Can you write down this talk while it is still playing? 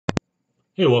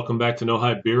Hey, welcome back to No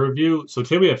Hype Beer Review. So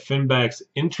today we have Finback's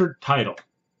Intertidal.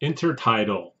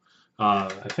 Intertidal. I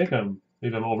think I'm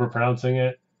overpronouncing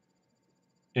it.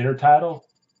 Intertidal?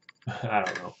 I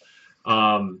don't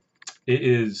know. It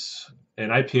is an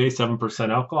IPA,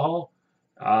 7% alcohol.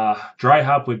 Dry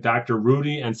hop with Dr.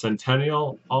 Rudy and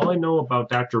Centennial. All I know about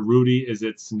Dr. Rudy is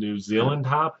it's New Zealand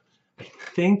hop. I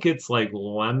think it's like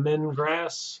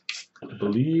lemongrass, I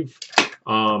believe.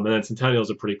 And then Centennial is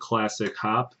a pretty classic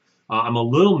hop. I'm a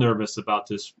little nervous about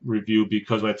this review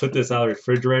because when I took this out of the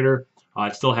refrigerator,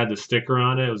 it still had the sticker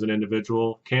on it. It was an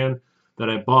individual can that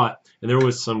I bought, and there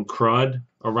was some crud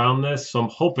around this, so I'm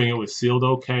hoping it was sealed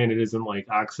okay and it isn't like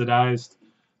oxidized,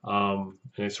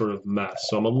 any sort of mess.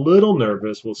 So I'm a little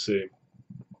nervous. We'll see.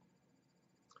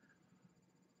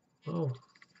 Oh,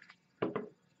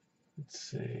 let's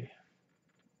see.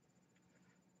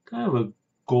 Kind of a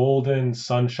golden,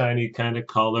 sunshiny kind of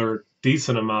color.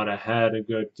 Decent amount of head. A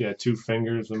good, yeah, 2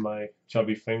 fingers with my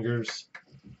chubby fingers.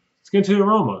 Let's get into the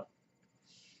aroma.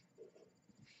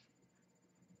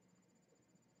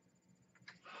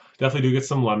 Definitely do get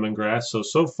some lemongrass.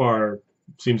 So far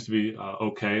seems to be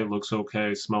okay. It looks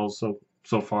okay. Smells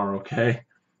so far okay.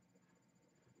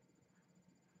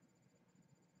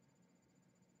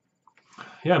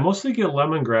 Yeah, I mostly get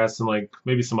lemongrass and like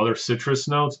maybe some other citrus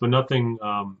notes, but nothing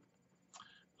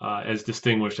as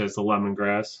distinguished as the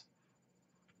lemongrass.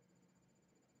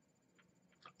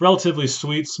 Relatively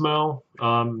sweet smell.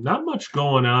 Not much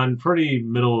going on. Pretty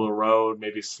middle of the road,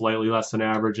 maybe slightly less than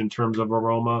average in terms of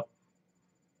aroma.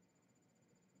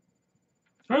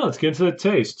 All right, let's get into the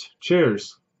taste.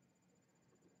 Cheers.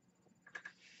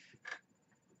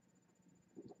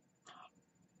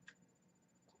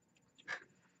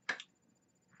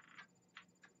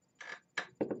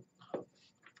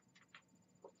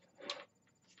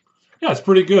 Yeah, it's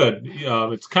pretty good.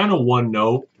 It's kind of one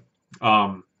note.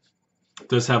 Um, it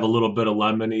does have a little bit of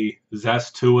lemony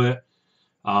zest to it.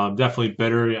 Definitely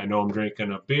bitter. I know I'm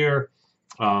drinking a beer.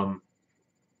 Um,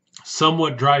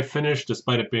 Somewhat dry finish,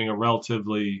 despite it being a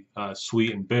relatively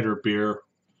sweet and bitter beer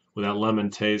with that lemon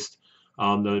taste.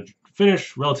 The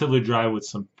finish relatively dry with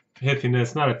some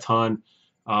pithiness, not a ton.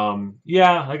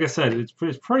 Yeah, like I said, it's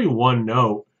pretty one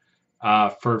note.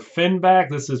 For Finback,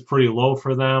 this is pretty low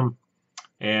for them,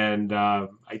 and I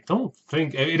don't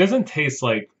think it doesn't taste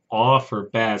like off or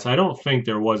bad. So I don't think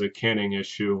there was a canning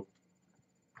issue.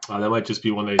 That might just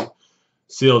be when they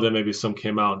sealed it. Maybe some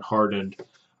came out and hardened.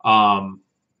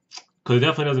 Because it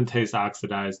definitely doesn't taste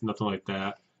oxidized, nothing like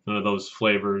that. None of those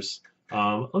flavors.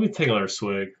 Let me take another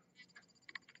swig.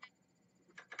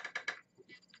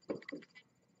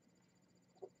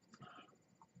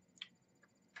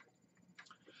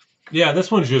 Yeah,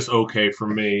 this one's just okay for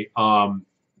me.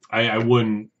 I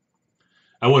wouldn't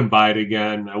buy it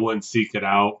again. I wouldn't seek it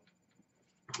out.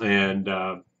 And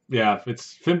yeah,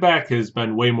 it's Finback has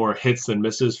been way more hits than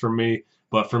misses for me.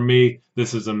 But for me,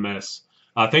 this is a miss.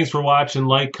 Thanks for watching.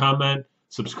 Like, comment,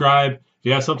 subscribe. If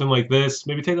you have something like this,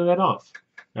 maybe take that off.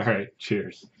 All right,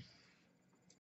 cheers.